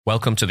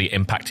Welcome to the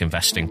Impact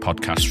Investing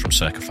podcast from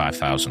Circa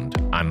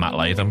 5000. I'm Matt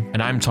Latham.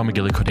 And I'm Tom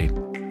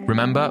McGillicuddy.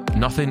 Remember,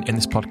 nothing in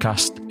this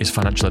podcast is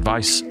financial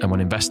advice, and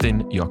when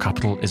investing, your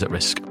capital is at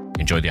risk.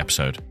 Enjoy the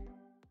episode.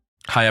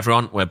 Hi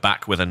everyone, we're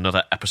back with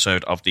another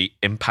episode of the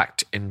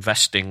Impact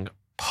Investing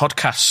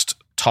podcast.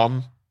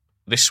 Tom,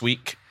 this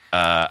week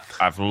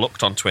I've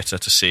looked on Twitter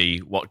to see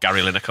what Gary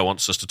Lineker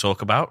wants us to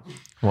talk about.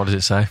 What does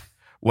it say?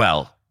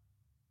 Well,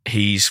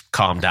 he's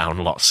calmed down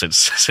a lot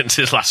since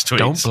his last tweet.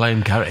 Don't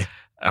blame Gary.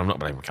 I'm not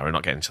blaming Gary,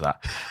 not getting into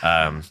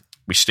that.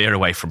 We steer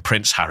away from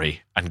Prince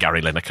Harry and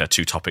Gary Lineker,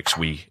 two topics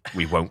we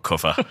won't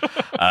cover.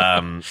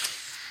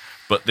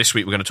 But this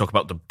week we're going to talk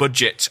about the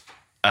budget,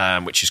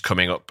 which is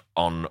coming up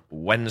on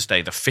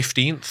Wednesday the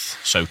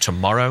 15th. So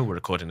tomorrow, we're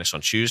recording this on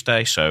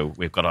Tuesday, so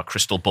we've got our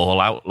crystal ball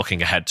out,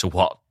 looking ahead to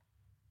what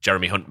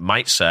Jeremy Hunt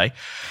might say.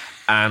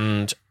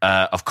 And,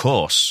 of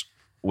course,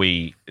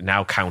 we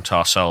now count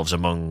ourselves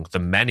among the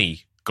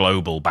many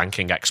global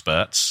banking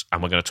experts,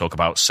 and we're going to talk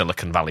about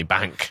Silicon Valley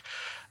Bank.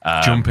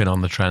 Jumping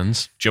on the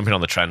trends. Jumping on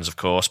the trends, of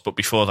course. But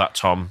before that,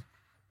 Tom,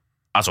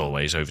 as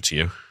always, over to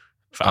you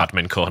for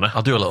Admin Corner.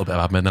 I'll do a little bit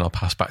of admin, then I'll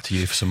pass back to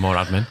you for some more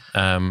admin.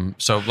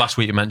 So last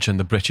week you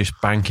mentioned the British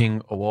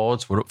Banking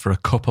Awards. We're up for a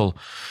couple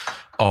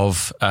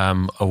of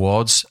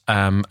awards,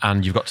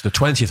 and you've got to the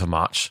 20th of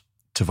March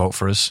to vote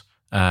for us.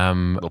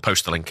 We'll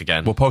post the link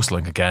again.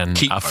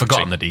 I've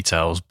forgotten the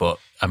details, but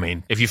I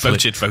mean... If you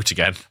voted, vote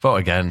again. Vote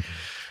again.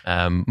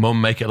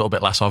 Mum, make it a little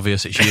bit less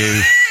obvious it's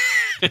you.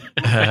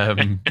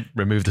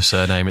 Remove the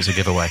surname, it's a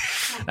giveaway.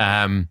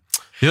 The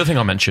other thing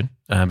I'll mention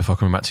before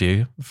coming back to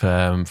you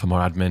for more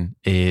admin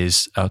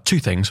is two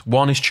things.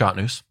 One is chart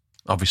news,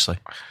 obviously.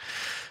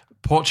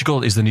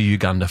 Portugal is the new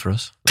Uganda for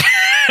us.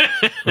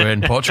 We're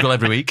in Portugal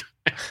every week.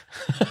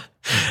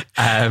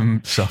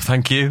 So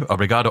thank you.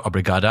 Obrigado,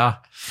 obrigada.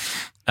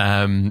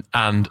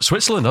 And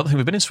Switzerland, I don't think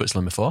we've been in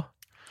Switzerland before.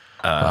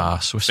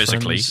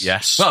 Physically, friends.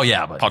 Yes. Well,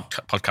 yeah. But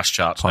podcast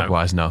charts,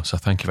 pod-wise, no. So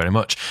thank you very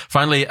much.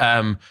 Finally,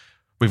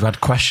 we've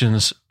had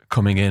questions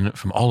coming in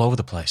from all over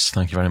the place.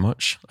 Thank you very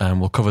much.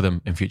 We'll cover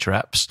them in future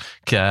eps.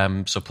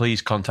 So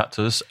please contact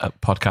us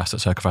at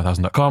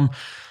podcast@circa5000.com.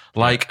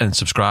 Like and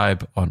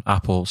subscribe on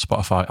Apple,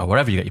 Spotify, or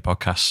wherever you get your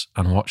podcasts,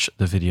 and watch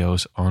the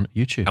videos on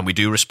YouTube. And we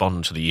do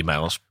respond to the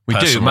emails. We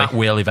personally. do. Matt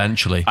will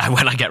eventually.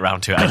 When I get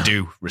round to it, I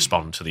do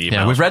respond to the emails.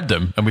 Yeah, we've read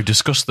them and we've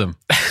discussed them,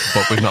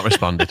 but we've not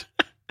responded.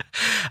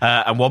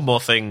 And one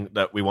more thing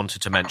that we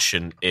wanted to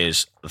mention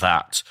is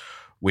that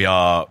we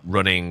are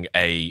running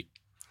a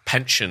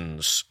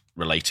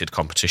pensions-related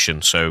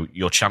competition. So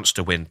your chance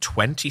to win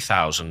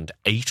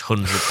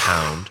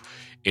 £20,800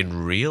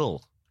 in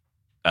real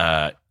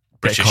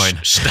British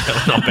Bitcoin.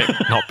 sterling,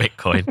 not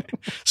Bitcoin,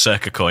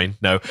 Circa coin.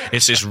 No,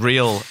 it's this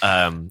real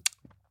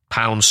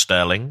pound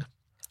sterling.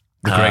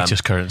 The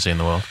greatest currency in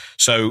the world.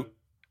 So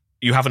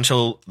you have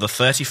until the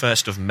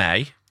 31st of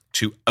May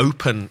to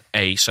open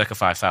a Circa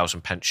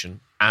 5000 pension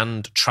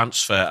and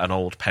transfer an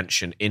old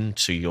pension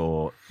into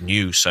your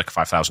new Circa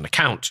 5000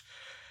 account.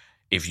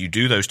 If you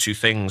do those two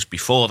things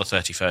before the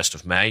 31st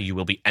of May, you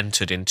will be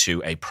entered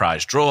into a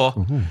prize draw.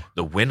 Ooh.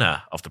 The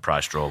winner of the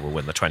prize draw will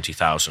win the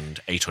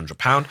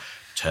 £20,800.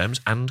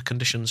 Terms and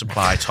conditions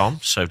apply,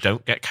 Tom, so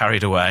don't get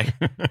carried away.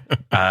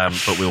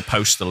 But we'll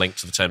post the link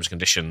to the terms and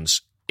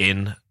conditions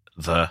in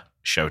the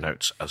show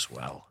notes as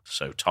well.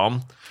 So,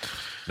 Tom,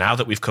 now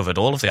that we've covered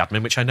all of the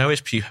admin, which I know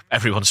is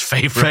everyone's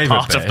favourite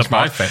part of the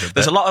podcast,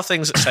 there's a lot of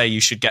things that say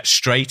you should get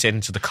straight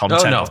into the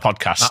content of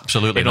podcasts.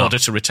 Absolutely in order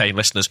to retain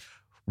listeners.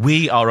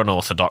 We are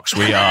unorthodox.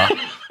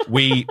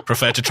 We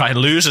prefer to try and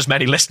lose as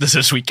many listeners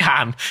as we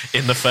can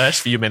in the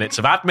first few minutes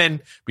of admin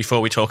before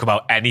we talk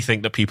about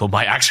anything that people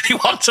might actually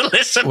want to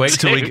listen to. Wait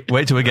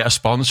till we get a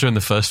sponsor in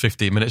the first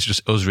 15 minutes,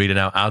 just us reading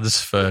out ads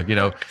for,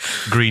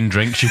 green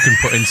drinks you can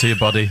put into your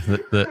body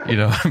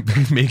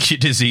that make you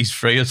disease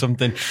free or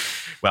something.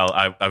 Well,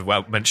 I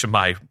won't mention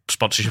my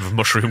sponsorship of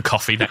mushroom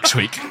coffee next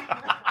week.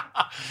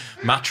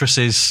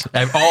 Mattresses,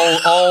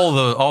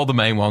 all the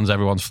main ones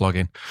everyone's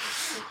flogging.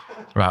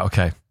 Right,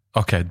 okay.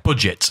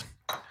 Budget.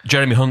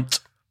 Jeremy Hunt,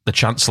 the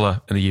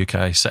Chancellor in the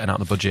UK, setting out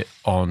the budget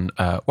on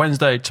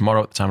Wednesday,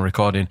 tomorrow at the time of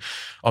recording.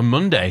 On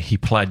Monday, he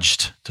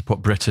pledged to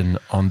put Britain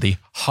on the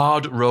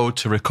hard road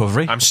to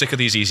recovery. I'm sick of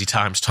these easy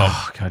times, Tom.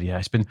 Oh, God, yeah.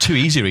 It's been too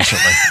easy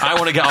recently. I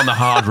want to get on the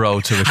hard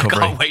road to recovery.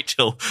 I can't wait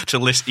till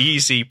this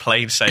easy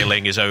plain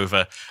sailing is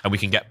over and we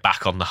can get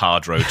back on the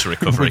hard road to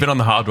recovery. We've been on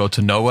the hard road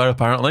to nowhere,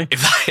 apparently.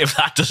 If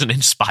that doesn't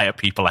inspire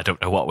people, I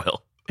don't know what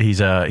will. He's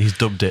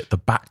dubbed it the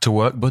back to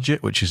work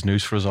budget, which is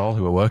news for us all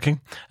who are working.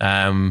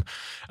 And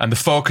the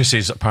focus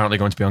is apparently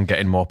going to be on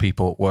getting more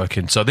people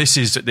working. So this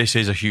is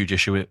a huge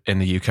issue in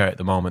the UK at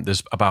the moment.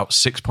 There's about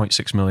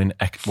 6.6 million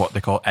what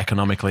they call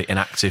economically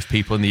inactive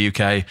people in the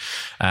UK.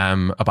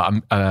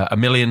 About a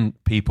million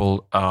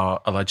people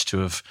are alleged to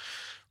have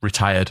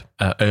retired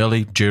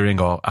early,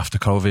 during or after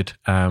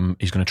COVID.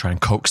 He's going to try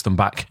and coax them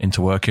back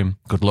into working.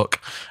 Good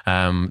luck.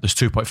 There's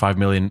 2.5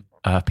 million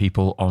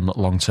people on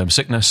long-term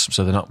sickness,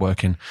 so they're not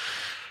working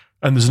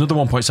And there's another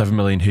 1.7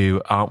 million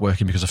who aren't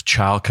working because of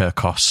childcare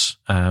costs.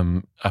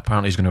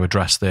 Apparently he's going to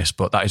address this,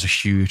 but that is a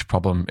huge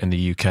problem in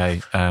the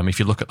UK. If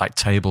you look at like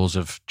tables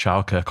of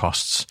childcare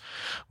costs,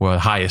 we're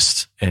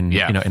highest in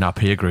in our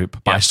peer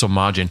group by some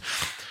margin.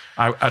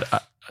 I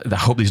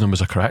hope these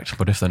numbers are correct,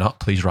 but if they're not,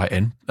 please write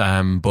in.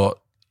 But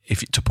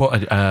if to put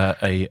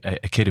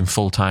a kid in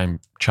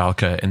full-time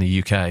childcare in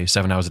the UK,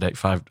 7 hours a day,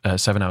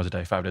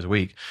 5 days a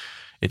week,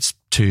 it's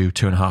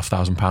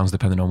 £2,500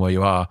 depending on where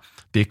you are.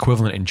 The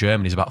equivalent in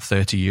Germany is about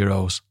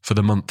 €30 for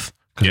the month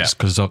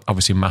because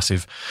obviously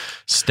massive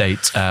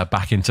state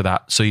back into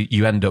that. So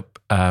you end up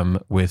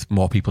with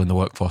more people in the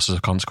workforce as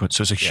a consequence.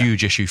 So it's a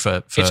huge issue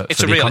for the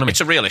economy.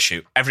 It's a real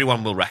issue.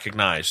 Everyone will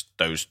recognise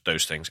those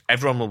things.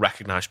 Everyone will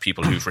recognise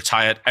people who've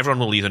retired. Everyone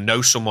will either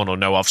know someone or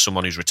know of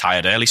someone who's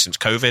retired early since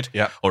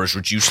COVID, or has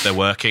reduced their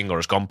working, or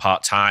has gone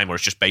part-time, or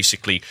has just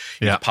basically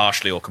either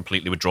partially or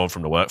completely withdrawn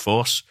from the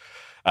workforce.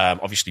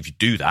 Obviously, if you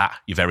do that,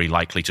 you're very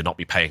likely to not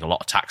be paying a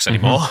lot of tax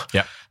anymore.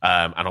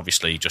 And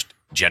obviously, just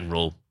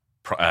general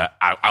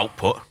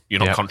output, you're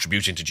not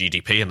contributing to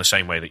GDP in the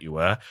same way that you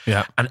were.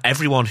 And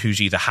everyone who's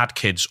either had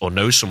kids or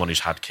knows someone who's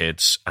had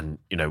kids, and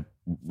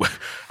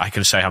I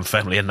can say I'm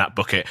firmly in that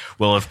bucket,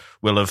 will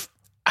have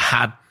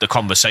had the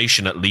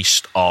conversation at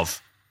least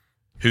of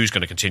who's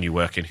going to continue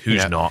working,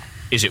 who's not,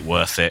 is it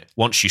worth it?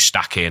 Once you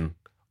stack in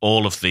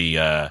all of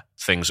the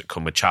things that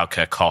come with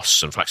childcare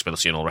costs and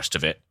flexibility and all the rest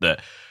of it, that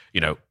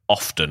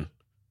often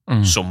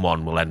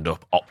someone will end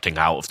up opting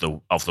out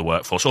of the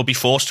workforce or be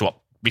forced out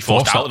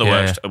of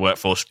the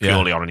workforce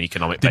purely on an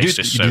economic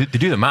basis. They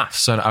do the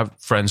maths, and I have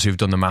friends who've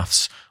done the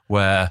maths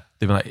where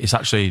they've been like, it's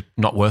actually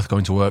not worth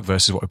going to work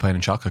versus what we're paying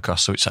in childcare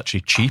costs, so it's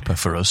actually cheaper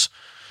for us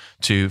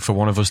for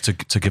one of us to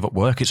give up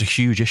work. It's a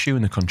huge issue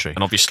in the country.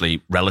 And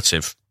obviously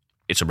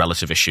it's a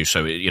relative issue.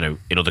 So, in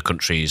other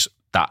countries,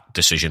 that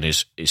decision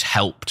is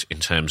helped in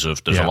terms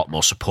of there's a lot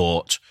more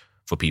support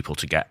for people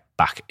to get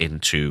back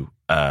into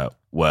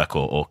work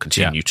or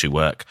continue to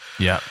work.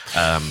 So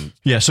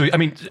I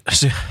mean,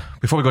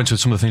 before we go into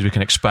some of the things we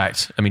can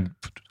expect, I mean,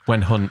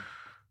 when Hunt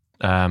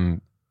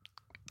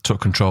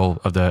took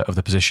control of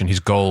the position, his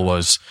goal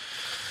was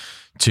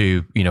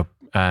to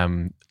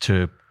kind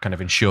of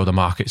ensure the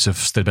markets of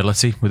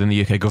stability within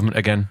the UK government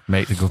again,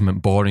 make the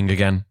government boring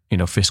again,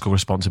 fiscal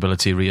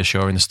responsibility,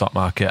 reassuring the stock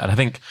market. And I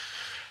think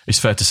it's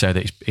fair to say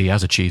that he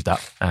has achieved that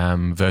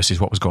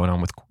versus what was going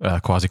on with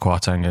Kwasi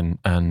Kwarteng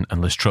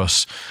and Liz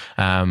Truss.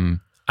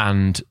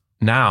 And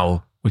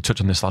now, we touched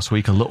on this last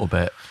week a little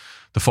bit,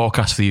 the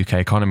forecasts for the UK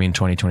economy in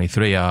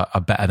 2023 are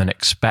better than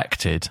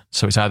expected.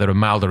 So it's either a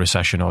milder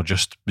recession or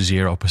just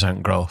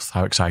 0% growth.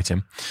 How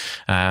exciting.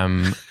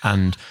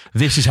 And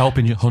this is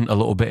helping Hunt a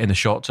little bit in the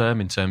short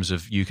term in terms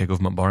of UK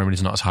government borrowing.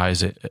 It's not as high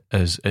as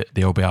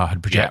the OBR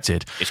had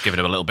projected. It's giving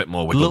him a little bit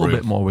more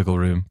wiggle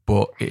room.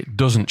 But it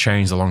doesn't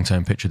change the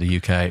long-term picture of the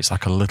UK. It's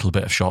like a little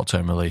bit of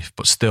short-term relief,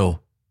 but still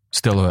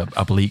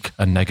a bleak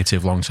and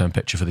negative long-term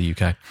picture for the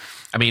UK.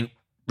 I mean,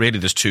 really,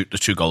 there's two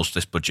goals to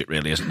this budget,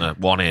 really, isn't there?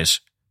 One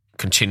is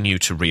continue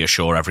to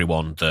reassure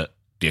everyone that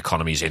the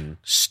economy's in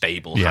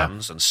stable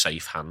hands and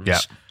safe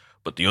hands.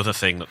 But the other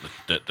thing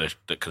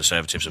that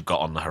Conservatives have got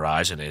on the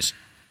horizon is,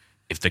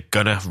 if they're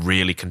going to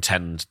really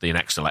contend the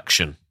next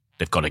election,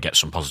 they've got to get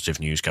some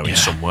positive news going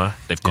somewhere.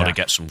 They've got to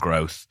get some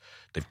growth.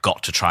 They've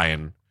got to try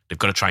and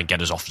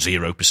get us off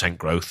 0%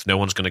 growth. No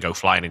one's going to go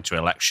flying into an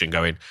election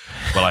going,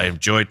 well, I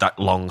enjoyed that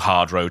long,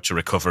 hard road to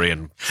recovery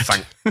and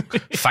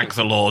thank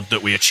the Lord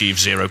that we achieved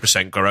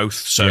 0% growth.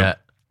 So,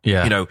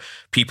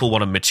 people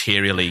want to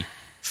materially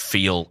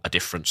feel a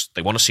difference.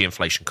 They want to see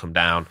inflation come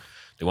down.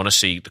 They want to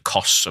see the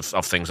costs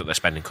of things that they're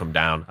spending come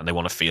down, and they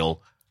want to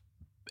feel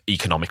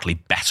economically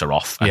better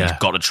off. And he's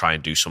got to try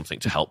and do something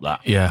to help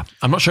that. Yeah.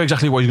 I'm not sure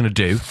exactly what he's going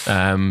to do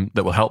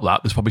that will help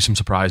that. There's probably some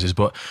surprises,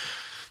 but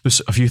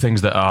there's a few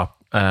things that are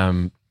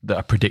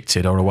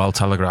predicted or are well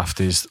telegraphed.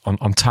 Is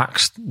on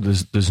tax,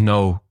 there's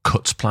no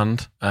cuts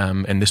planned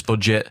in this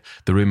budget.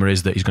 The rumour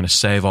is that he's going to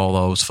save all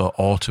those for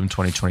autumn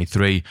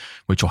 2023,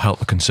 which will help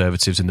the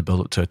Conservatives in the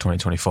build-up to a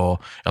 2024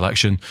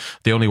 election.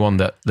 The only one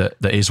that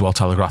is well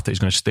telegraphed that he's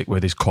going to stick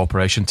with is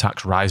corporation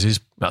tax rises.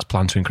 That's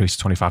planned to increase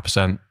to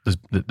 25%.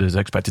 There's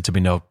expected to be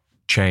no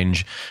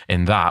change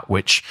in that,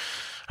 which,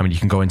 I mean, you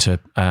can go into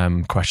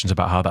questions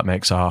about how that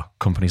makes our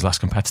companies less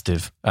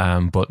competitive.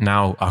 But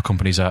now our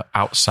companies are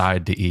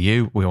outside the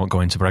EU. We won't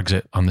go into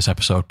Brexit on this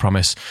episode,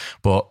 promise.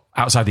 But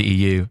outside the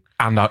EU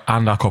and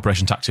our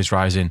corporation tax is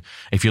rising.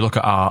 If you look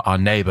at our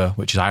neighbour,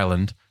 which is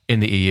Ireland, in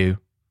the EU,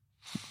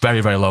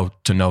 very, very low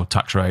to no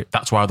tax rate.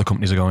 That's why other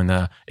companies are going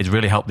there. It's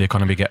really helped the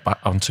economy get back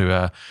onto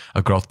a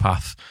growth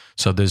path.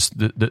 So there's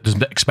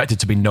expected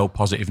to be no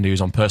positive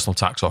news on personal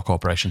tax or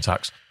corporation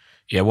tax.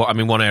 Yeah, well, I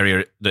mean, one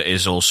area that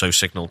is also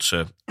signalled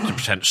to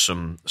present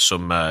some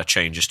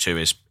changes to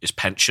is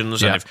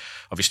pensions. And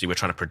obviously we're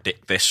trying to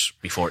predict this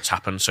before it's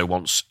happened.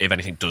 So if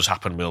anything does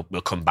happen,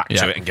 we'll come back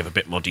to it and give a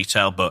bit more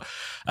detail. But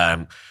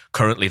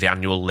currently the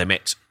annual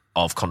limit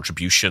of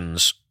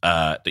contributions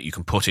that you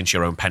can put into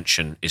your own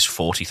pension is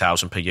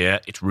 40,000 per year.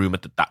 It's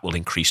rumoured that will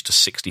increase to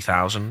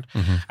 60,000.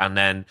 And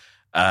then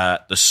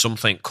there's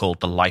something called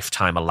the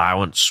lifetime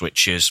allowance,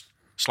 which is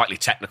a slightly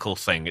technical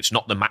thing. It's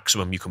not the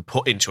maximum you can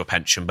put into a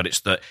pension, but it's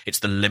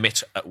the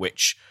limit at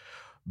which,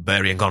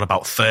 varying on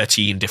about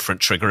 13 different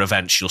trigger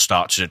events, you'll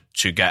start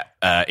to get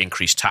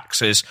increased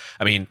taxes.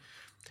 I mean,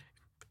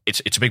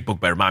 it's a big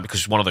bugbear of mine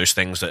because it's one of those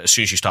things that as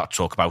soon as you start to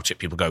talk about it,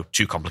 people go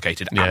too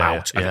complicated, I'm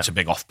out, and it's a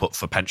big off-put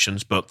for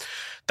pensions. But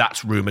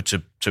that's rumoured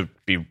to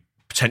be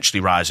potentially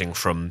rising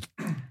from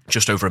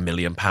just over £1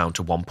 million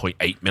to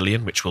 1.8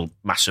 million, which will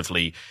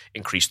massively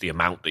increase the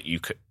amount that you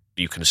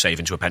can save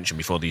into a pension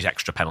before these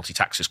extra penalty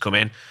taxes come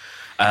in.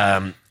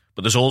 But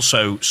there's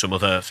also some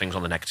other things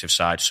on the negative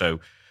side. So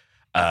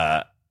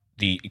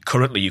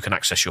currently you can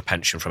access your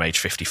pension from age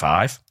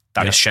 55.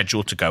 That is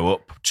scheduled to go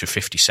up to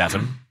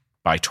 57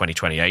 by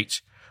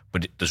 2028.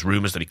 But there's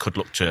rumours that he could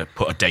look to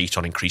put a date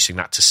on increasing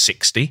that to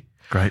 60.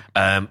 Great.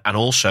 And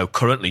also,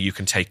 currently, you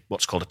can take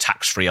what's called a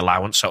tax-free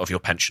allowance out of your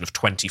pension of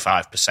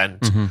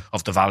 25%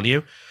 of the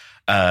value.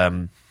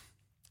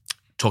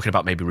 Talking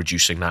about maybe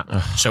reducing that.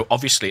 So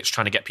obviously, it's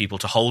trying to get people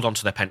to hold on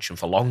to their pension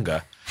for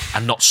longer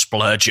and not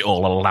splurge it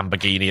all on a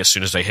Lamborghini as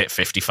soon as they hit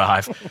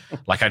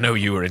 55, like I know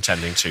you were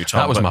intending to, Tom.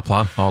 That was my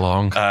plan all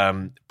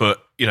along.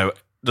 But,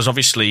 there's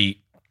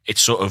obviously,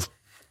 it's sort of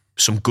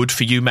some good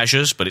for you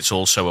measures, but it's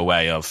also a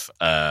way of,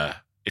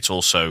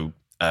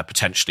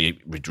 potentially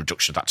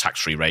reduction of that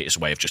tax-free rate is a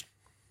way of just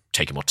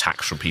taking more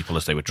tax from people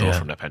as they withdraw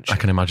from their pension. I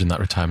can imagine that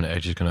retirement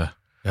age is going to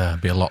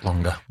be a lot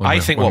longer. I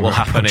think what will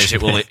happen is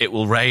it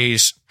will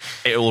raise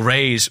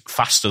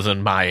faster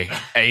than my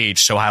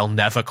age, so I'll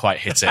never quite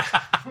hit it.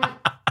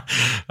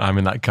 I'm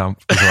in that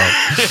camp as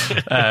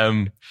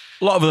well.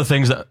 A lot of other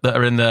things that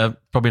are in there,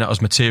 probably not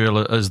as material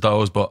as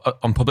those, but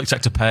on public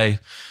sector pay,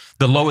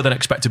 the lower than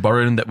expected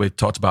borrowing that we've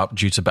talked about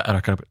due to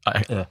better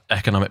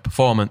economic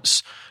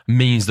performance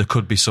means there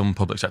could be some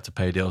public sector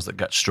pay deals that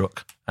get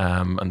struck,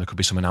 and there could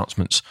be some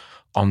announcements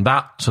on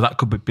that. So that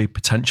could be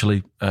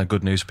potentially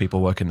good news for people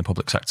working in the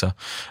public sector.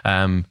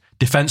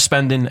 Defence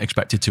spending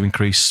expected to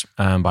increase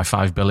by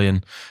 5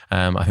 billion.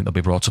 I think there'll be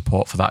broad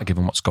support for that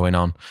given what's going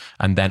on.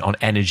 And then on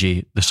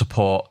energy,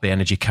 the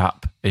energy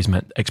cap is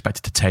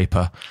expected to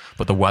taper,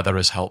 but the weather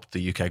has helped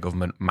the UK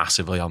government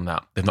massively on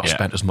that. They've not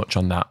spent as much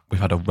on that. We've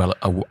had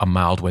a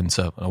mild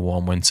winter, a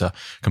warm winter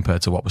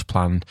compared to what was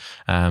planned.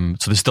 So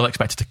they're still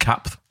expected to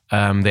cap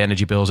the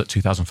energy bills at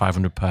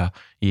 2,500 per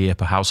year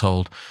per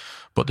household.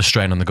 But the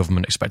strain on the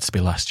government expected to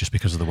be less just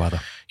because of the weather.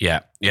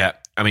 Yeah.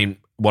 I mean,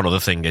 one other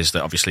thing is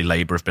that obviously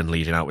Labour have been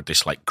leading out with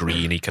this like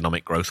green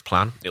economic growth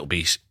plan. It'd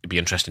be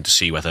interesting to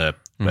see whether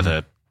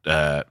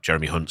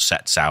Jeremy Hunt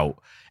sets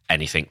out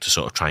anything to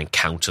sort of try and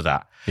counter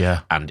that. Yeah.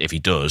 And if he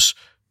does,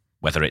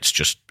 whether it's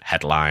just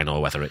headline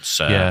or whether it's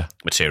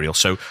material.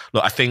 So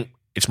look, I think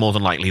it's more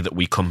than likely that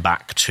we come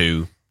back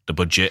to the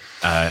budget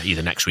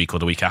either next week or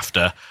the week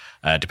after,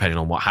 depending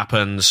on what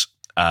happens.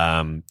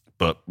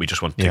 But we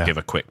just wanted to give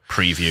a quick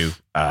preview.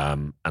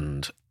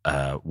 And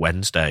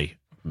Wednesday,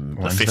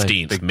 the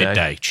 15th,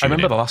 midday. I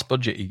remember the last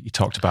budget you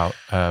talked about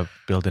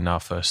building our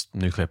first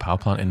nuclear power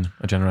plant in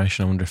a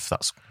generation. I wonder if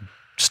that's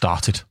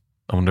started.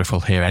 I wonder if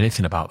we'll hear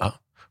anything about that.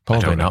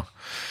 Probably not.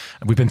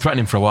 We've been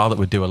threatening for a while that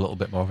we'd do a little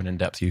bit more of an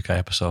in-depth UK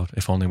episode.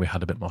 If only we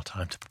had a bit more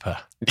time to prepare.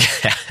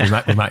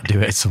 We might do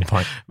it at some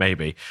point.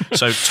 Maybe.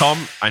 So,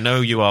 Tom, I know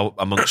you are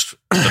amongst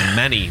the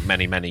many,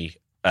 many, many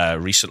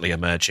recently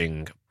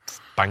emerging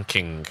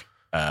banking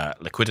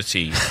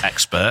liquidity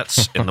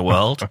experts in the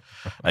world.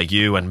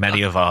 You and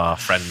many of our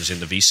friends in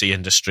the VC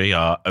industry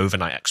are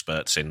overnight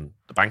experts in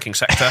the banking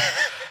sector.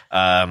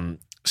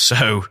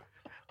 So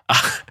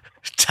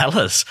tell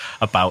us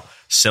about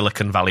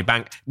Silicon Valley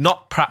Bank.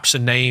 Not perhaps a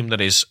name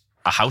that is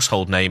a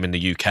household name in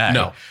the UK,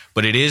 no,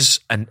 but it is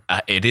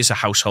a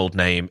household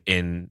name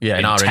in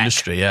our tech,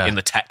 industry, in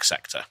the tech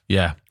sector,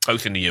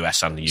 both in the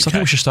US and the UK. So I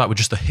think we should start with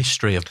just the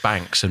history of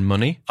banks and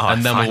money,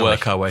 and then we'll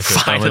work our way through.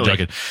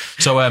 Finally.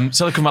 So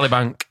Silicon Valley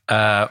Bank,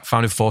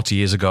 founded 40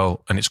 years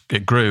ago, and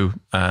it grew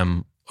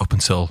up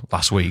until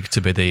last week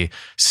to be the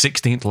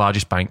 16th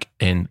largest bank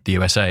in the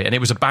USA, and it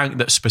was a bank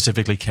that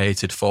specifically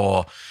catered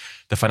for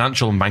the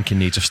financial and banking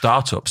needs of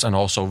startups and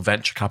also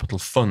venture capital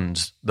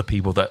funds, the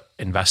people that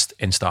invest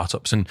in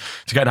startups. And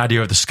to get an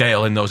idea of the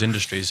scale in those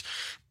industries,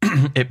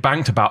 it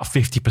banked about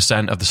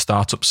 50% of the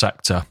startup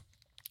sector,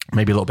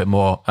 maybe a little bit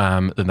more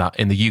than that,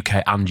 in the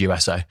UK and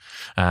USA.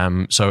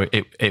 So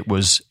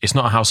it's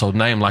not a household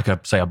name like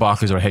a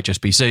Barclays or a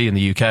HSBC in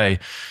the UK,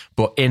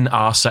 but in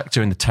our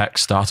sector, in the tech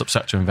startup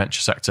sector and venture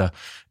sector,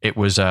 it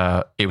was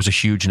a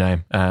huge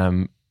name.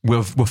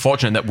 We're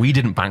fortunate that we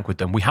didn't bank with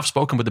them. We have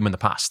spoken with them in the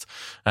past,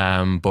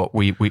 but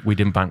we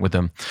didn't bank with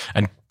them.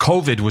 And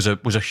COVID was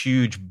a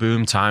huge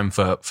boom time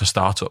for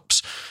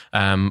startups.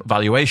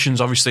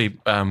 Valuations obviously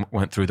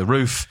went through the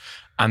roof,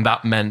 and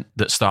that meant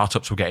that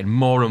startups were getting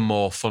more and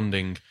more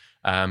funding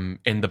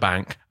in the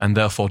bank, and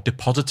therefore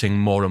depositing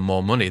more and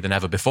more money than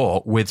ever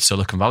before with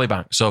Silicon Valley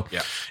Bank. So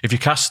if you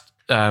cast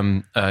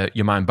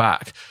your mind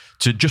back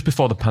to just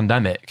before the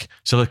pandemic,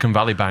 Silicon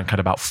Valley Bank had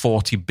about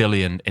 40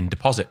 billion in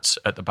deposits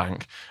at the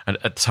bank. And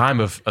at the time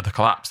of the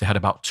collapse, they had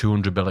about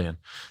 200 billion.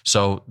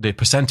 So the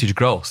percentage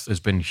growth has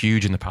been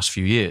huge in the past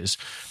few years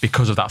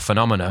because of that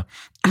phenomena.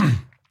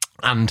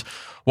 And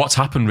what's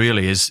happened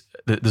really is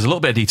there's a little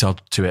bit of detail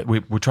to it.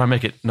 We try and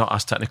make it not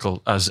as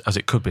technical as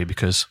it could be,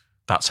 because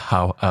that's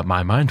how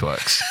my mind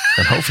works,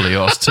 and hopefully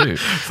yours too.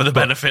 For the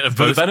benefit of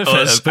both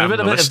us for the and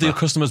benefit of the the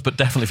customers, but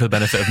definitely for the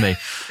benefit of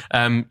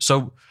me.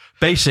 So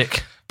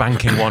basic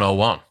banking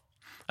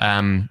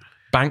 101.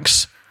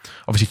 Banks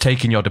obviously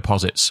take in your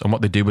deposits, and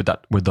what they do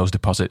with those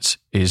deposits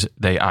is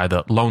they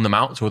either loan them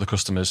out to other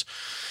customers.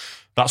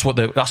 That's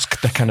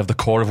the kind of the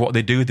core of what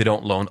they do. They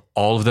don't loan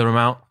all of their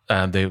amount.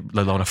 They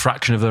loan a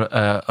fraction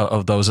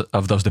of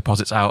those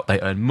deposits out. They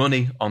earn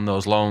money on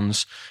those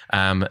loans.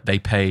 They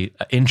pay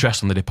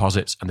interest on the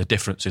deposits, and the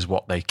difference is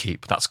what they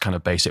keep. That's kind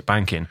of basic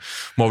banking.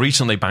 More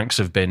recently, banks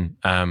have been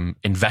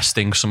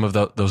investing some of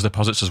those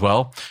deposits as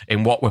well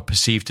in what were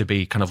perceived to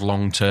be kind of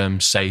long-term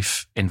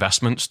safe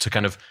investments to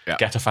kind of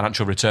get a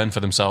financial return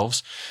for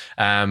themselves.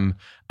 And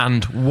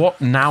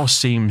what now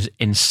seems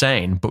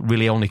insane, but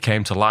really only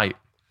came to light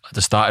at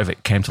the start of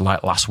it, came to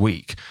light last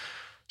week.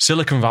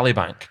 Silicon Valley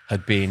Bank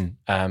had been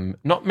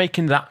not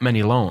making that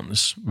many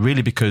loans,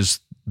 really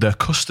because their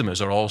customers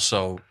are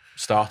also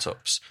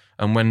startups.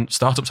 And when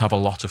startups have a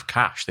lot of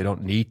cash, they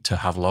don't need to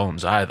have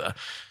loans either.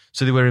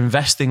 So they were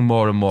investing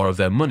more and more of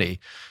their money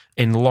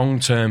in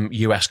long-term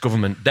US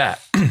government debt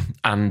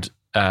and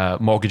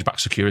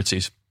mortgage-backed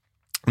securities.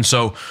 And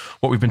so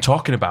what we've been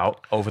talking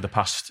about over the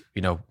past,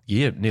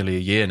 year, nearly a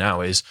year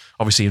now, is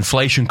obviously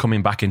inflation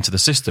coming back into the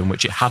system,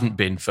 which it hadn't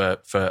been for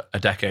a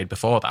decade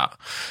before that.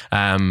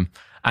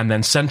 And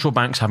then central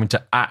banks having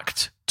to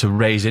act to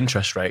raise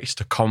interest rates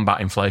to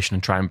combat inflation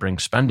and try and bring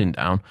spending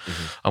down.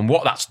 Mm-hmm. And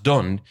what that's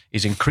done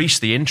is increase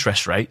the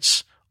interest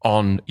rates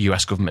on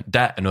US government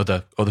debt and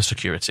other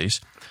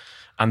securities.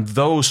 And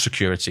those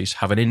securities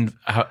have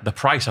the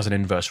price has an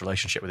inverse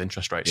relationship with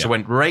interest rates. Yeah. So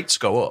when rates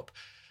go up,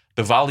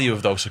 the value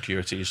of those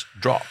securities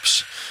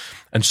drops.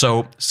 And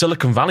so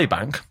Silicon Valley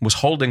Bank was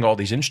holding all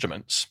these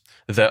instruments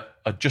that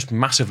are just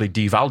massively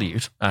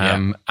devalued.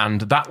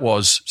 And that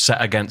was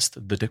set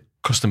against the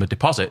customer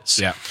deposits.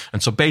 Yeah.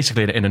 And so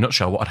basically, in a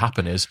nutshell, what had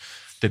happened is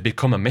they'd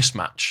become a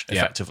mismatch,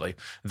 effectively.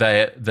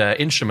 Their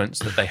instruments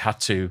that they had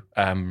to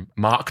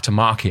mark to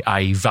market,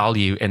 i.e.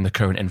 value in the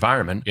current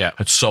environment,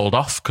 had sold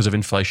off because of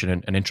inflation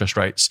and interest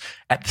rates.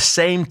 At the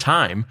same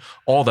time,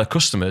 all their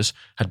customers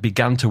had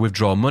begun to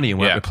withdraw money and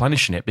weren't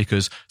replenishing it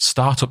because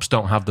startups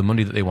don't have the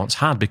money that they once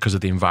had because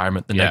of the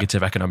environment, the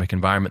negative economic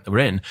environment that we're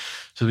in.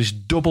 So this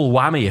double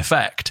whammy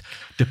effect,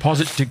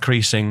 deposits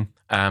decreasing,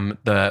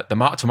 the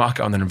mark to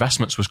market on their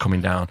investments was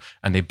coming down,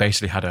 and they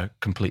basically had a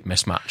complete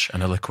mismatch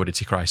and a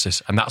liquidity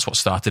crisis, and that's what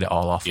started it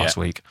all off last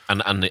week.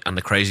 And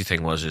the crazy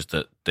thing was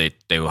that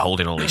they were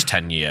holding all these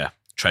 10-year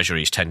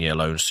treasuries, 10-year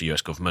loans to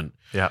US government,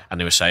 and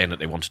they were saying that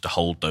they wanted to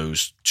hold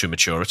those to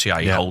maturity,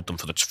 i.e. hold them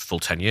for the full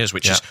 10 years,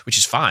 which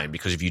is fine,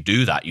 because if you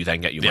do that, you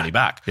then get your money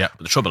back. But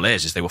the trouble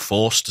is they were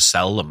forced to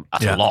sell them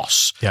at a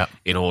loss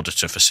in order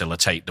to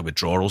facilitate the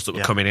withdrawals that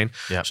were coming in.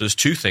 So there's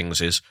two things: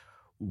 is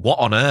what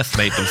on earth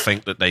made them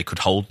think that they could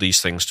hold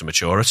these things to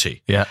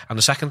maturity? And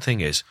the second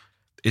thing is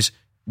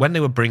when they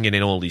were bringing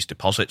in all these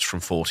deposits from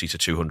 40 to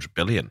 200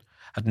 billion,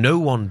 had no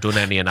one done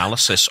any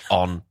analysis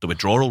on the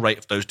withdrawal rate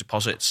of those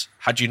deposits?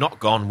 Had you not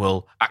gone,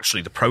 well,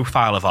 actually the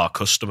profile of our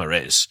customer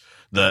is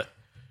that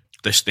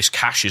this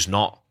cash is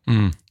not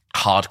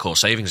hardcore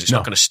savings. It's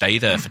not going to stay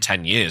there for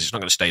 10 years. It's not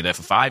going to stay there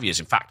for 5 years.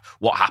 In fact,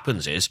 what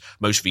happens is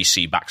most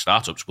VC-backed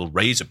startups will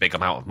raise a big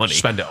amount of money,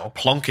 spend it all,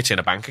 plonk it in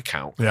a bank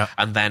account,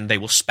 and then they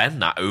will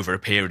spend that over a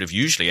period of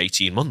usually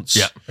 18 months.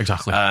 Yeah,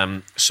 exactly.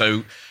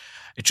 So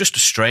it's just a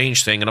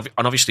strange thing. And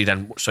obviously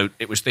then, so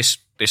it was this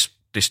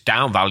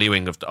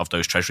downvaluing of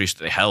those treasuries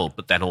that they held,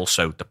 but then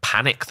also the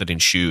panic that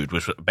ensued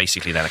was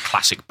basically then a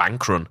classic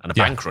bank run. And a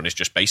bank run is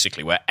just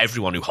basically where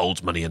everyone who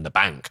holds money in the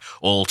bank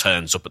all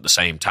turns up at the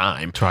same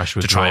time to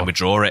try and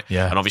withdraw it.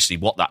 And obviously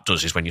what that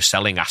does is when you're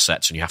selling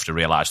assets and you have to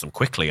realize them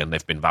quickly and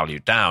they've been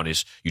valued down,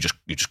 is you're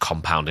just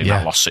compounding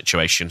that loss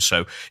situation.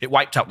 So it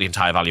wiped out the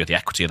entire value of the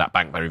equity of that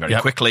bank very, very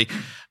quickly.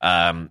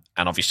 And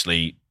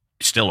obviously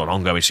it's still an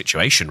ongoing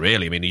situation,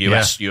 really. I mean, the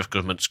US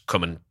government's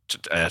come and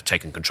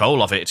taken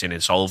control of it. It's in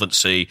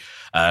insolvency,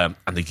 and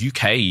the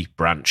UK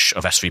branch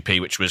of SVP,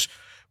 which was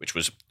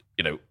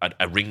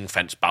a ring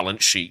fence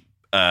balance sheet,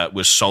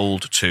 was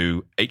sold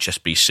to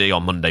HSBC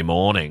on Monday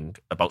morning,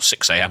 about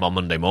 6 a.m. on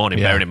Monday morning.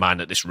 Bearing in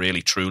mind that this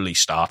really truly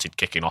started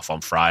kicking off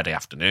on Friday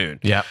afternoon.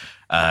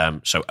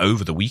 So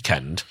over the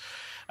weekend,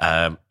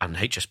 and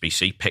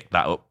HSBC picked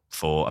that up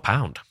for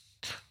 £1.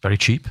 Very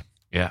cheap.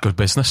 Good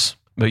business.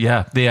 But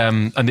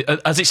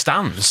as it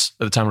stands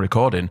at the time of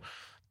recording,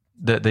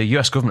 the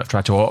US government have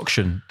tried to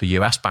auction the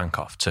US bank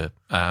off to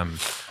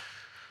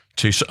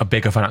a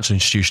bigger financial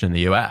institution in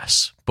the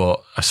US,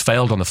 but has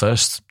failed on the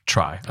first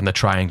try, and they're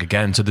trying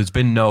again. So there's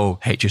been no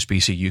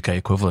HSBC UK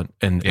equivalent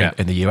in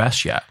the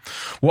US yet.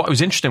 What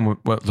was interesting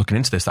looking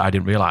into this that I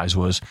didn't realise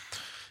was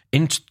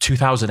in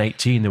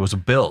 2018 there was a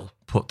bill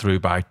put through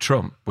by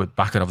Trump with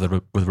backing of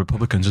with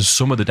Republicans and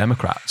some of the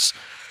Democrats,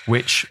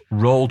 which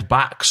rolled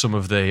back some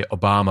of the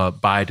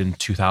Obama-Biden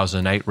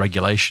 2008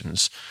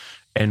 regulations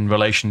in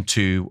relation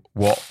to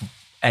what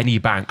any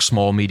bank,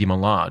 small, medium,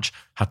 and large,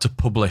 had to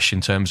publish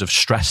in terms of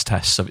stress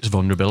tests of its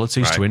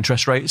vulnerabilities to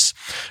interest rates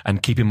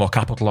and keeping more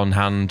capital on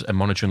hand and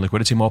monitoring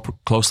liquidity more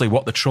closely.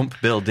 What the Trump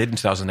bill did in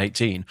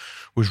 2018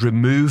 was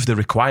remove the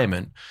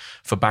requirement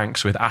for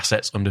banks with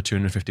assets under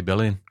 250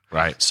 billion.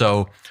 Right.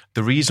 So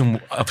the reason,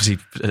 obviously,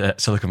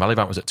 Silicon Valley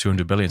Bank was at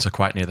 200 billion, so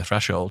quite near the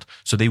threshold.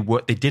 So they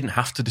didn't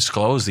have to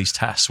disclose these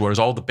tests, whereas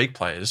all the big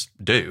players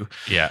do.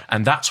 Yeah.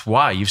 And that's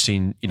why you've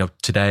seen,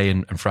 today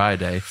and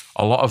Friday,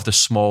 a lot of the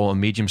small and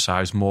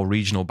medium-sized, more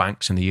regional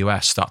banks in the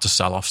US start to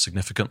sell off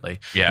significantly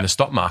in the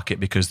stock market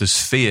because there's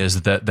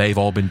fears that they've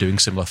all been doing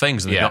similar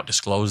things and they've not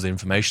disclosed the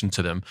information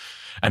to them.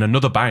 And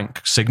another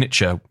bank,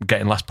 Signature,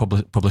 getting less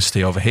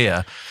publicity over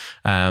here,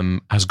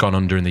 has gone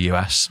under in the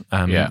US.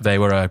 They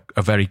were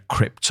a very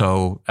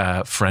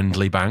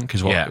crypto-friendly bank,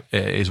 is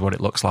what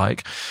it looks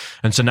like.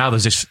 And so now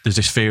there's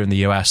this fear in the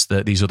US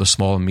that these other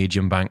small and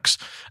medium banks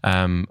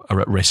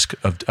are at risk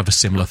of a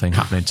similar thing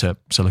happening to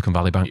Silicon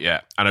Valley Bank.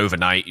 Yeah, and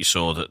overnight you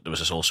saw that there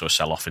was also a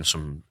sell-off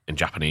in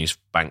Japanese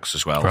banks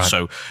as well. Right.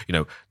 So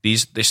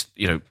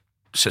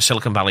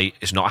Silicon Valley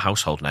is not a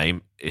household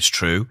name. It's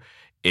true.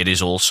 It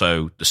is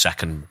also the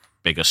second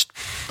biggest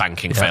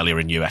banking failure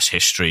in US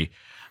history.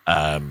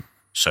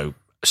 So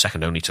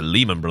second only to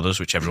Lehman Brothers,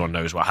 which everyone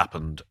knows what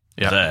happened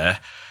there.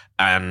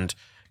 And,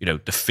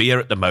 the fear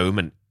at the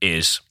moment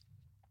is,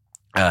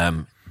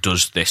 the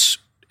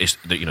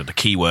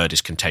key word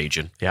is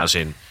contagion, as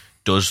in,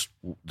 does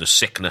the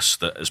sickness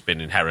that has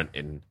been inherent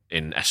in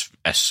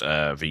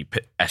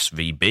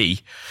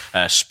SVB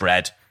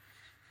spread,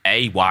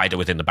 A, wider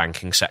within the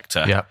banking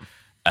sector,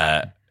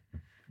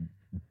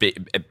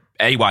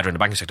 A, wider in the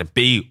banking sector,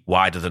 B,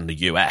 wider than the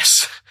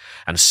US,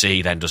 and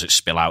C, then does it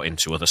spill out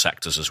into other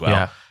sectors as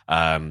well?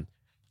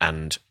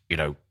 And,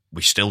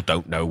 we still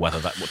don't know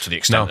to the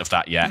extent of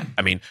that yet.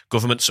 I mean,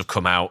 governments have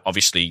come out,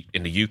 obviously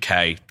in the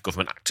UK,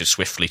 government acted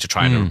swiftly to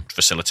try and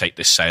facilitate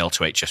this sale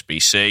to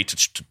HSBC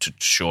to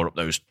shore up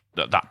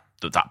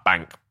that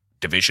bank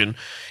division.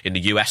 In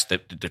the US,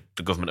 the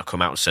government have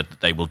come out and said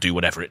that they will do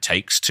whatever it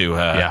takes to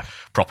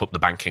prop up the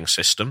banking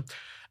system.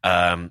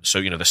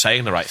 So, they're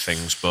saying the right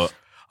things, but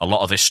a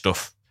lot of this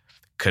stuff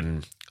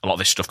can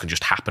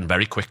just happen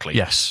very quickly.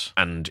 Yes.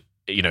 And,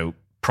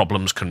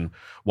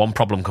 one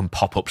problem can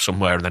pop up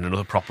somewhere and then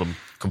another problem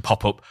can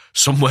pop up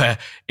somewhere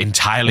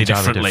entirely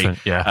differently.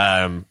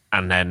 Different,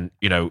 and then,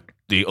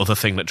 the other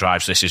thing that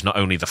drives this is not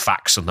only the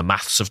facts and the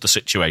maths of the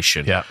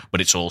situation,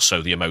 but it's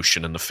also the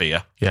emotion and the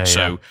fear.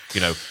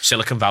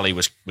 Silicon Valley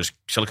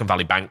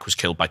Bank was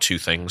killed by two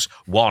things.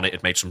 One, it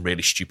had made some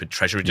really stupid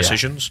treasury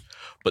decisions,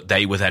 but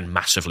they were then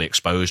massively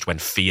exposed when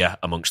fear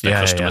amongst their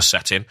customers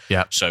set in.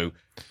 So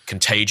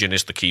contagion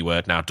is the key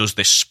word now. Does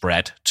this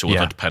spread to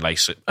other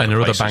places? And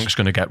are other banks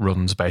going to get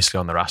runs basically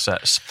on their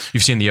assets?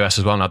 You've seen the US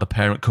as well now. The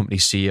parent company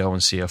CEO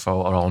and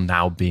CFO are all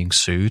now being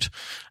sued.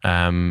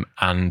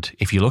 And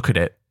if you look at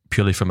it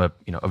purely from a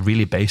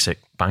really basic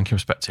banking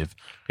perspective,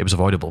 it was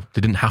avoidable.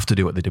 They didn't have to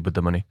do what they did with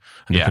the money,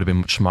 and they could have been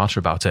much smarter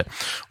about it.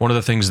 One of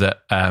the things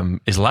that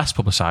is less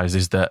publicized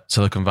is that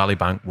Silicon Valley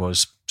Bank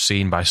was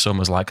seen by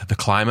some as like the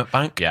climate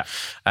bank.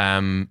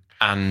 And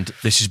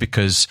this is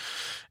because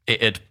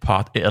it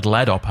had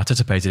led or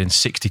participated in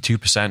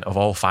 62% of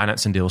all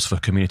financing deals for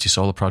community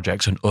solar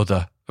projects and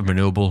other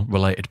renewable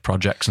related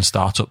projects and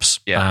startups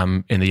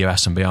in the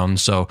US and beyond.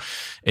 So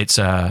it's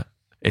a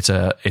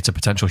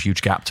potential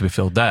huge gap to be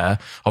filled there.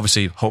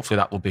 Obviously, hopefully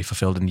that will be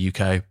fulfilled in the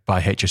UK by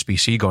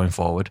HSBC going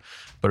forward,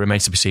 but it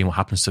remains to be seen what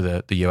happens to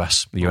the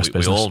US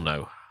business. We all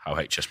know how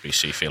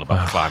HSBC feel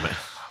about the climate.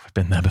 We've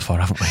been there before,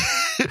 haven't we?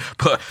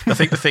 But I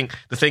think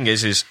the thing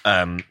is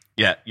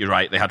you're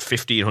right. They had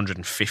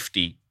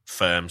 1,550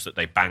 firms that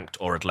they banked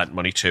or had lent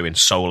money to in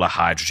solar,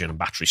 hydrogen, and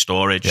battery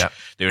storage.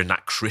 They're in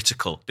that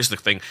critical. This is the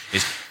thing,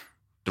 is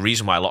the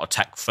reason why a lot of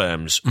tech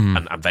firms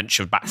and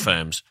venture-backed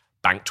firms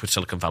banked with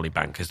Silicon Valley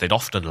Bank is they'd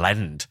often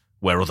lend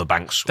where other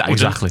banks wouldn't.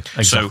 Exactly.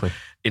 So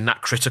in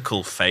that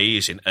critical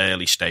phase, in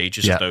early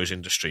stages of those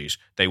industries,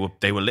 they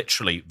were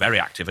literally very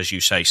active, as you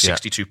say.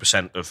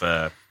 62%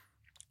 of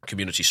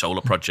community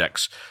solar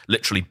projects,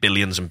 literally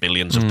billions and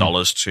billions of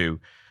dollars to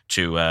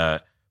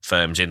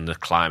firms in the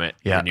climate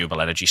renewable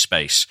energy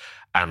space.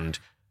 And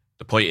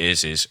the point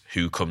is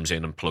who comes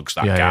in and plugs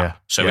that gap.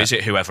 So is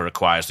it whoever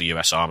acquires the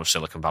US arm of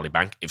Silicon Valley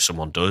Bank? If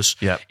someone does,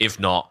 if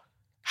not,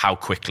 how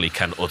quickly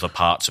can other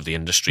parts of the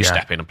industry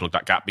step in and plug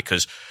that gap?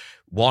 Because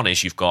one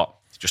is you've got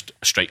just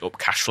a straight up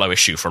cash flow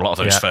issue for a lot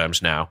of those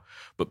firms now,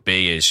 but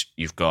B is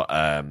you've got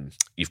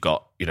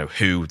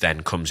who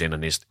then comes in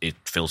and it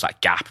fills that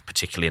gap,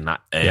 particularly in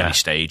that early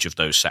stage of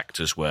those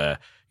sectors where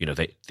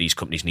these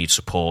companies need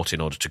support in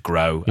order to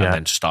grow and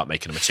then to start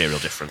making a material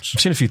difference.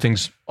 I've seen a few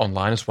things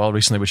online as well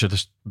recently which are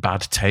just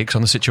bad takes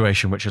on the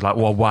situation, which is like,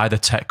 well, why the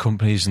tech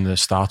companies and the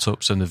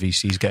startups and the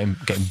VCs getting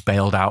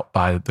bailed out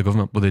by the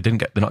government? Well, they're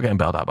not getting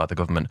bailed out by the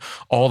government.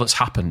 All that's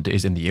happened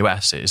is in the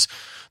US is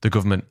the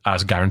government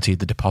has guaranteed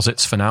the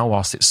deposits for now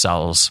whilst it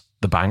sells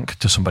the bank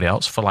to somebody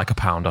else for like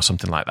 £1 or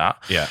something like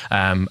that. Yeah.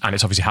 And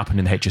it's obviously happened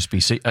in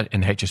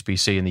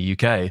HSBC in the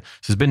UK.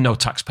 So there's been no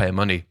taxpayer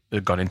money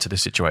that gone into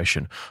this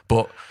situation.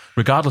 But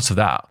regardless of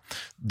that,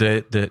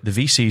 the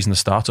VCs and the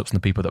startups and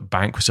the people that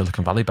bank with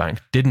Silicon Valley Bank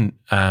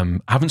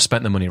haven't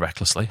spent their money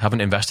recklessly,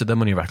 haven't invested their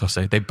money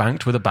recklessly. They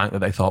banked with a bank that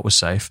they thought was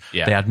safe.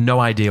 Yeah. They had no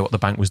idea what the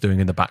bank was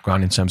doing in the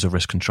background in terms of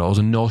risk controls,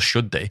 and nor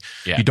should they.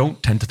 Yeah. You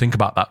don't tend to think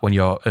about that when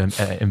you're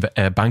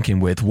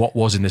banking with what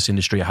was in this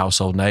industry a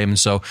household name. And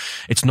so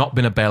it's not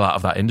been a bailout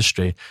of that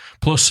industry.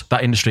 Plus,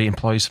 that industry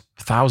employs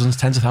thousands,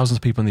 tens of thousands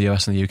of people in the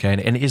US and the UK,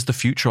 and it is the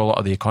future of a lot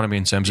of the economy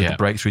in terms of the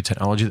breakthrough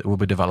technology that we'll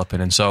be developing.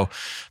 And so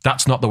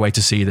that's not the way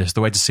to see this.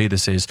 The way to see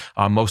this is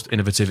our most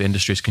innovative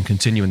industries can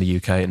continue in the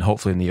UK and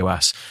hopefully in the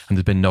US, and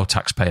there's been no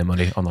taxpayer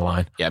money on the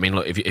line. Yeah, I mean,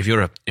 look, if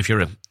you're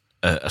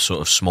a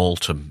sort of small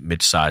to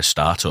mid-sized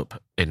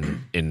startup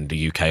in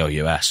the UK or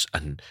US,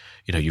 and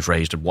you've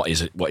raised what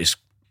is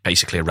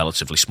basically a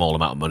relatively small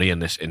amount of money in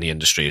the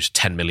industry, is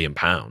 £10 million.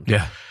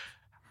 Yeah.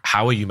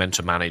 How are you meant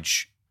to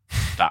manage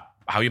that?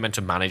 How are you meant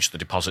to manage the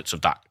deposits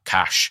of that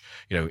cash?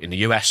 In the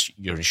US,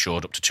 you're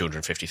insured up to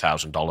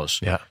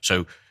 $250,000. Yeah.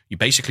 So you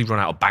basically run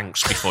out of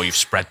banks before you've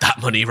spread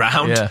that money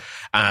around. Yeah.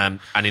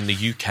 And in the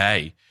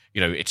UK,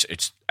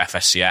 it's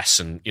FSCS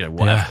and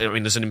whatever. Yeah. I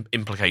mean, there's an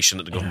implication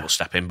that the government will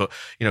step in, but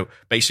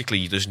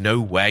basically, there's no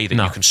way that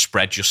you can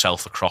spread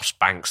yourself across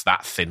banks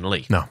that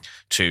thinly. No,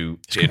 it's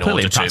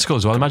completely impractical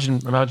as well. Imagine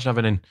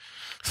having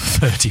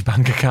 30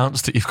 bank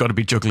accounts that you've got to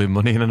be juggling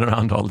money in and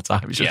around all the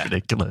time. It's just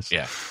ridiculous.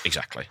 Yeah,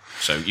 exactly.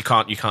 So you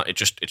can't.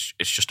 It's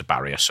just a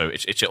barrier. So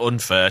it's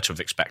unfair to have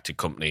expected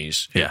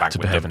companies who bank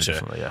with them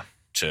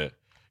to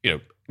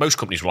most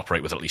companies will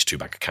operate with at least 2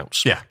 bank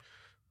accounts. Yeah.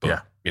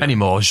 But,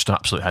 anymore is just an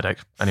absolute headache.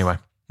 Anyway,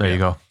 there you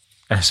go.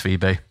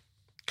 SVB.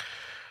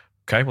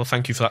 Okay, well,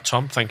 thank you for that,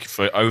 Tom. Thank you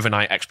for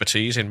overnight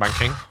expertise in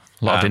banking.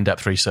 A lot of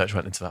in-depth research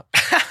went into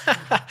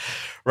that.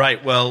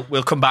 Right, well,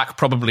 we'll come back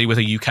probably with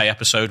a UK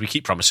episode. We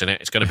keep promising it.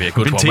 It's going to be a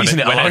good one when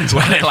it lands.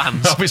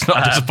 Hope it's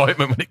not a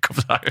disappointment when it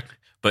comes out.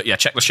 But yeah,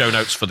 check the show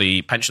notes for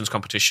the pensions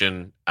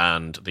competition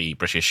and the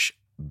British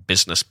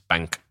Business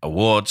Bank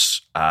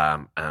Awards.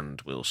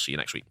 And we'll see you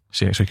next week.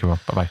 See you next week, everyone.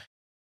 Bye-bye.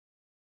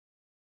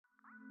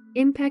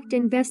 Impact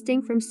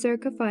Investing from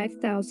Circa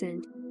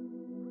 5000.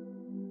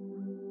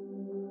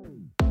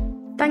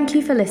 Thank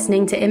you for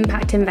listening to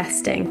Impact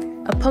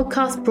Investing, a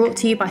podcast brought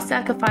to you by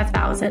Circa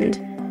 5000.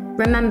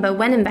 Remember,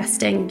 when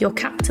investing, your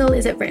capital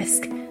is at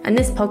risk, and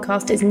this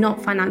podcast is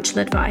not financial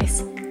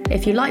advice.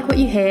 If you like what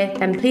you hear,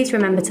 then please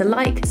remember to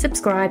like,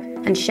 subscribe,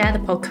 and share the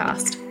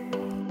podcast.